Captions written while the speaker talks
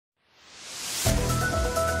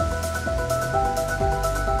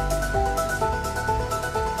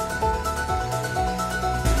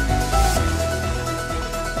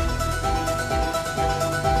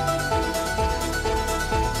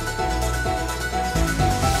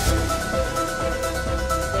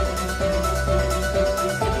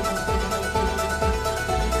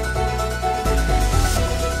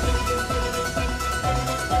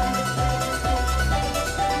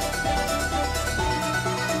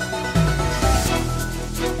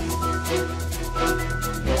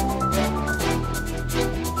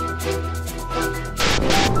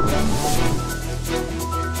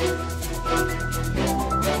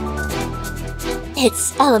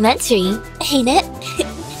It's elementary, ain't it?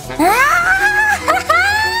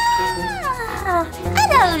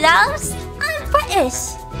 Hello, loves. I'm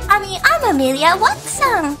British. I'm Amelia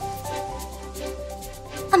Watson.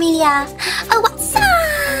 Amelia Watson.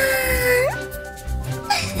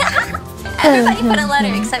 Everybody put a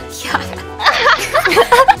letter except Kiara.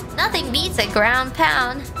 Nothing beats a ground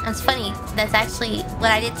pound. That's funny. That's actually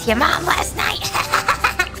what I did to your mom last night.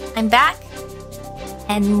 I'm back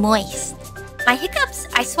and moist. My hiccups,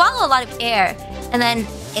 I swallow a lot of air and then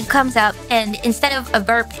it comes out, and instead of a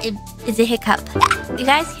burp, it is a hiccup. You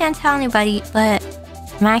guys can't tell anybody, but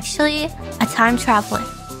I'm actually a time traveler.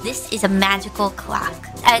 This is a magical clock.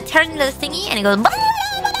 I turn into the thingy and it goes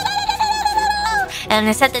and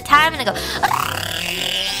I set the time and I go.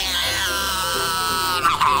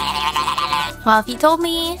 Well, if you told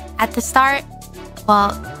me at the start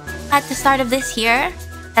of this year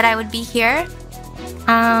that I would be here,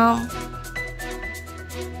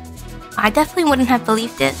 I definitely wouldn't have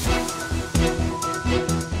believed it.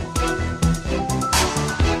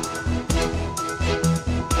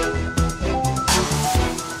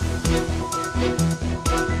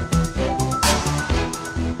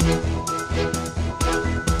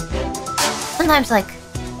 Sometimes, like,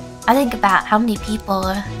 I think about how many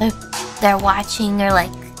people they're watching or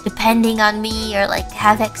like depending on me or like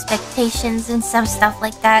have expectations and some stuff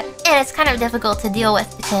like that, and it's kind of difficult to deal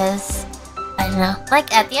with because I don't know,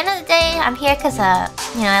 like at the end of the day I'm here because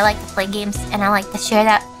you know, I like to play games and I like to share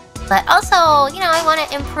that, but also, you know, I want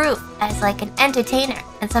to improve as like an entertainer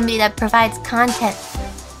and somebody that provides content.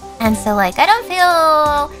 And so like I don't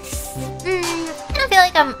feel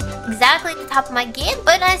like I'm exactly at the top of my game,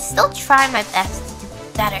 but I still try my best to do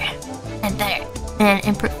better and better and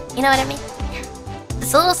improve. You know what I mean?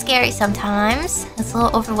 It's a little scary sometimes. It's a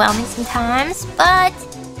little overwhelming sometimes, but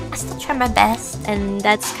I still try my best. And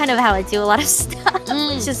that's kind of how I do a lot of stuff,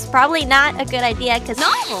 which is probably not a good idea because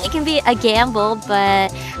it can be a gamble,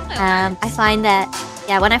 but I find that,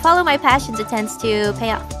 yeah, when I follow my passions, it tends to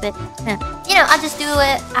pay off. But, you know, I'll just do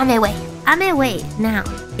it Ame Way. Ame Way, now.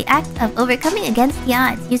 The act of overcoming against the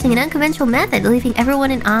odds using an unconventional method, leaving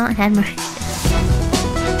everyone in awe and admiration.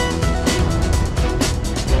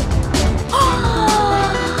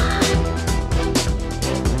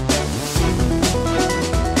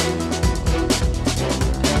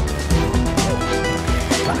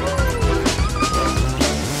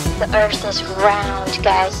 The Earth is round,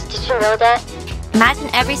 guys. Did you know that? Imagine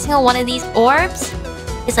every single one of these orbs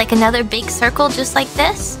is like another big circle just like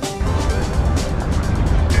this.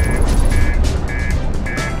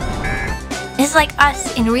 It's like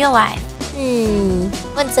us in real life.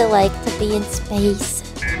 What's it like to be in space?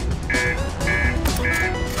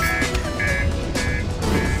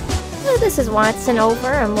 Oh, this is Watson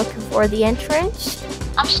over. I'm looking for the entrance.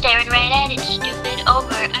 I'm staring right at it, stupid.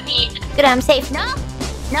 Over. I mean... Good, I'm safe. No.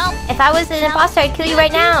 If I was an imposter, I'd kill you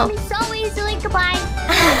right now. So easily, goodbye.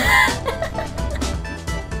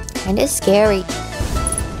 Kinda scary.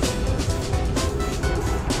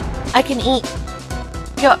 I can eat.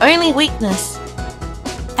 Your only weakness.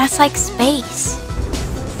 That's like space.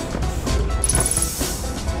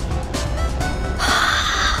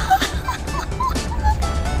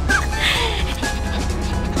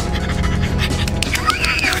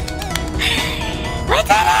 We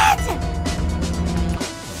did it!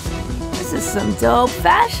 This is some dope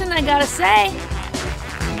fashion, I gotta say.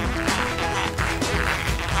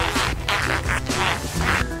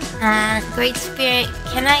 Great Spirit,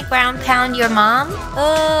 can I ground pound your mom?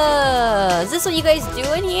 Is this what you guys do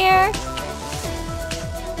in here?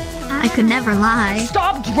 I could never lie.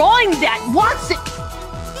 Stop drawing that! Watson!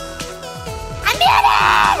 I did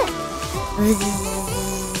it!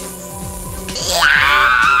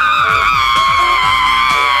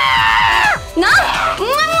 No!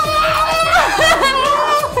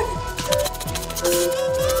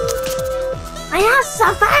 I have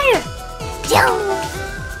some fire!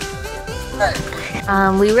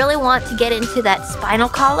 We really want to get into that spinal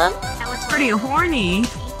column. That was pretty horny.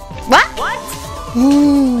 What? What?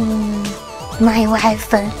 My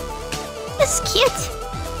wife. It's cute.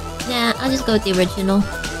 Yeah, I'll just go with the original.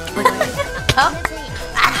 Oh.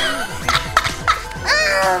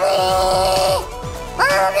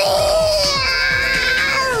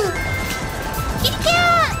 Kitty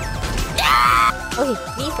cat! Okay,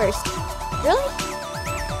 me first. Really?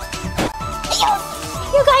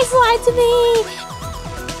 You guys lied to me!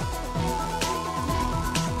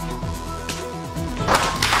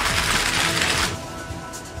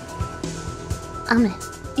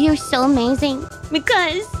 You're so amazing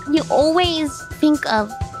because you always think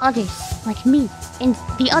of others like me. and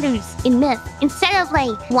the others in myth. Instead of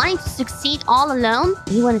like wanting to succeed all alone,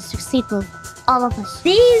 you want to succeed with all of us.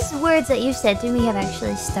 These words that you said to me have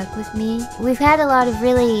actually stuck with me. We've had a lot of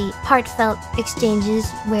really heartfelt exchanges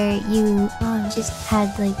where you just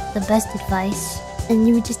had like the best advice. And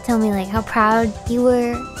you would just tell me like how proud you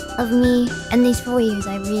were of me. And these 4 years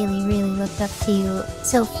I really, really looked up to you.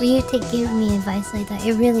 So for you to give me advice like that,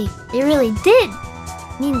 it really did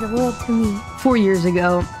mean the world to me. 4 years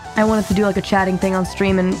ago, I wanted to do like a chatting thing on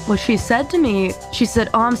stream, and what she said to me, she said,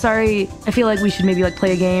 "Oh, I'm sorry, I feel like we should maybe like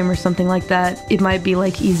play a game or something like that. It might be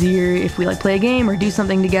like easier if we like play a game or do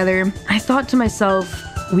something together." I thought to myself,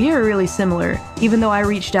 we are really similar. Even though I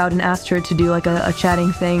reached out and asked her to do like a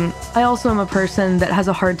chatting thing, I also am a person that has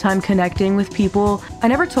a hard time connecting with people. I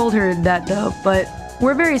never told her that though, but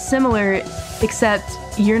we're very similar, except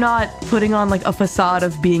you're not putting on like a facade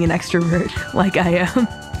of being an extrovert like I am.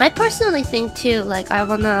 I personally think too, like I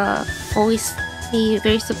wanna always be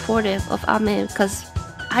very supportive of Ame because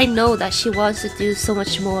I know that she wants to do so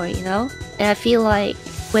much more, you know? And I feel like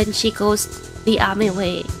when she goes the Ame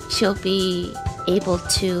way, she'll be able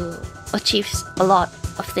to achieve a lot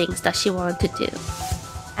of things that she wanted to do.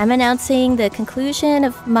 I'm announcing the conclusion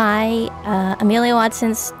of my Amelia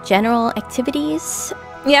Watson's general activities.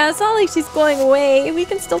 Yeah, it's not like she's going away. We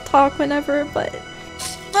can still talk whenever, but...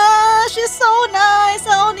 she's so nice.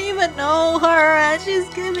 I don't even know her, and she's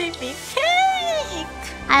giving me cake.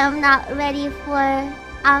 I am not ready for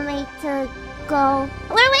Ame to go.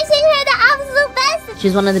 We're wishing her the absolute best.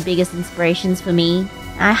 She's one of the biggest inspirations for me.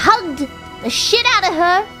 I hugged the shit out of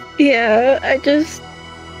her. Yeah, I just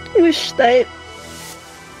wish that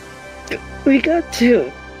we got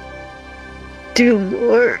to do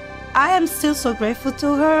more. I am still so grateful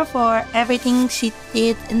to her for everything she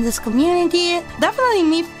did in this community.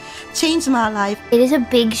 Definitely changed my life. It is a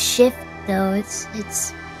big shift though. It's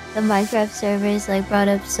the Minecraft servers like brought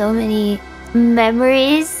up so many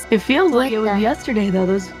memories. It feels like it was yesterday though.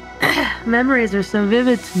 Those memories are so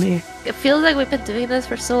vivid to me. It feels like we've been doing this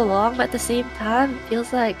for so long, but at the same time, it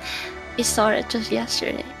feels like it started just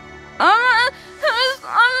yesterday. I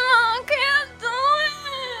can't do it!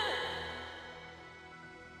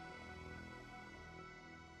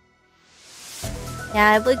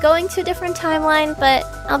 Yeah, I'll be going to a different timeline, but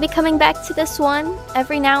I'll be coming back to this one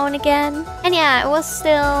every now and again. And yeah, we'll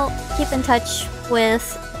still keep in touch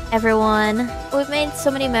with everyone. We've made so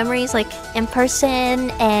many memories, like in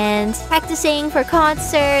person and practicing for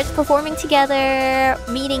concerts, performing together,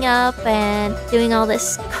 meeting up and doing all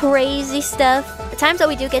this crazy stuff. The times that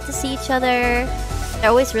we do get to see each other, they're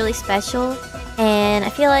always really special. And I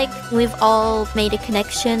feel like we've all made a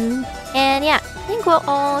connection. And yeah, I think we'll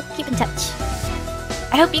all keep in touch.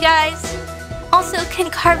 I hope you guys also can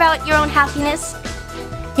carve out your own happiness,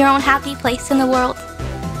 your own happy place in the world,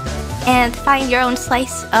 and find your own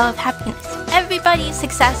slice of happiness. Everybody's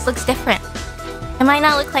success looks different. It might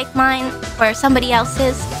not look like mine or somebody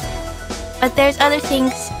else's, but there's other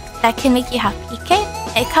things that can make you happy, okay?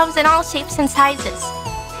 It comes in all shapes and sizes.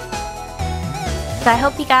 So I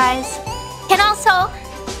hope you guys can also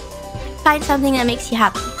find something that makes you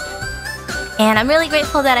happy. And I'm really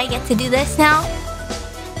grateful that I get to do this now.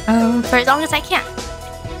 For as long as I can.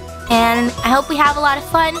 And I hope we have a lot of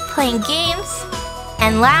fun playing games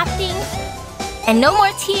and laughing and no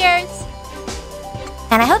more tears.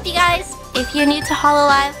 And I hope you guys, if you're new to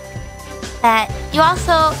hololive, that you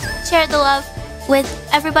also share the love with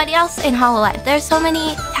everybody else in hololive. There's so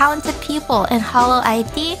many talented people in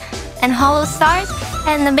HoloID and HoloStars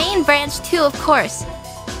and the main branch too, of course.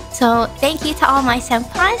 So thank you to all my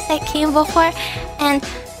senpais that came before, and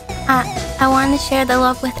I want to share the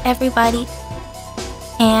love with everybody.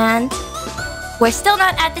 And we're still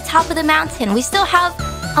not at the top of the mountain. We still have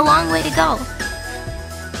a long way to go.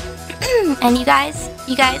 And you guys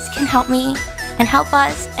can help me and help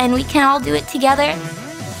us, and we can all do it together.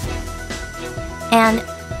 And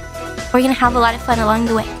we're gonna have a lot of fun along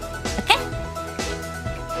the way. Okay?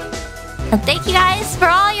 And thank you guys for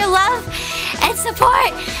all your love and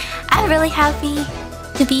support. I'm really happy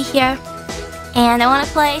to be here. And I want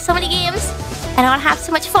to play so many games, and I want to have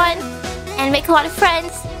so much fun, and make a lot of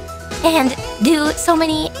friends, and do so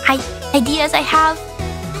many ideas I have.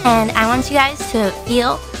 And I want you guys to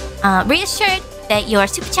feel reassured that your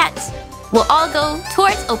super chats will all go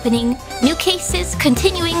towards opening new cases,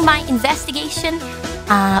 continuing my investigation,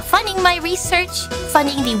 funding my research,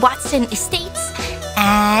 funding the Watson estates,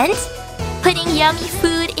 and putting yummy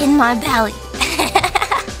food in my belly.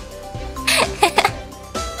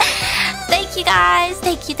 Thank you guys.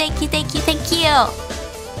 Thank you.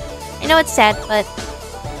 I know it's sad, but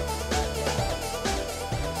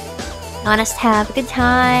I want us to have a good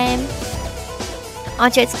time.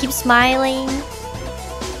 want you to keep smiling.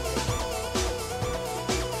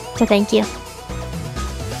 So thank you.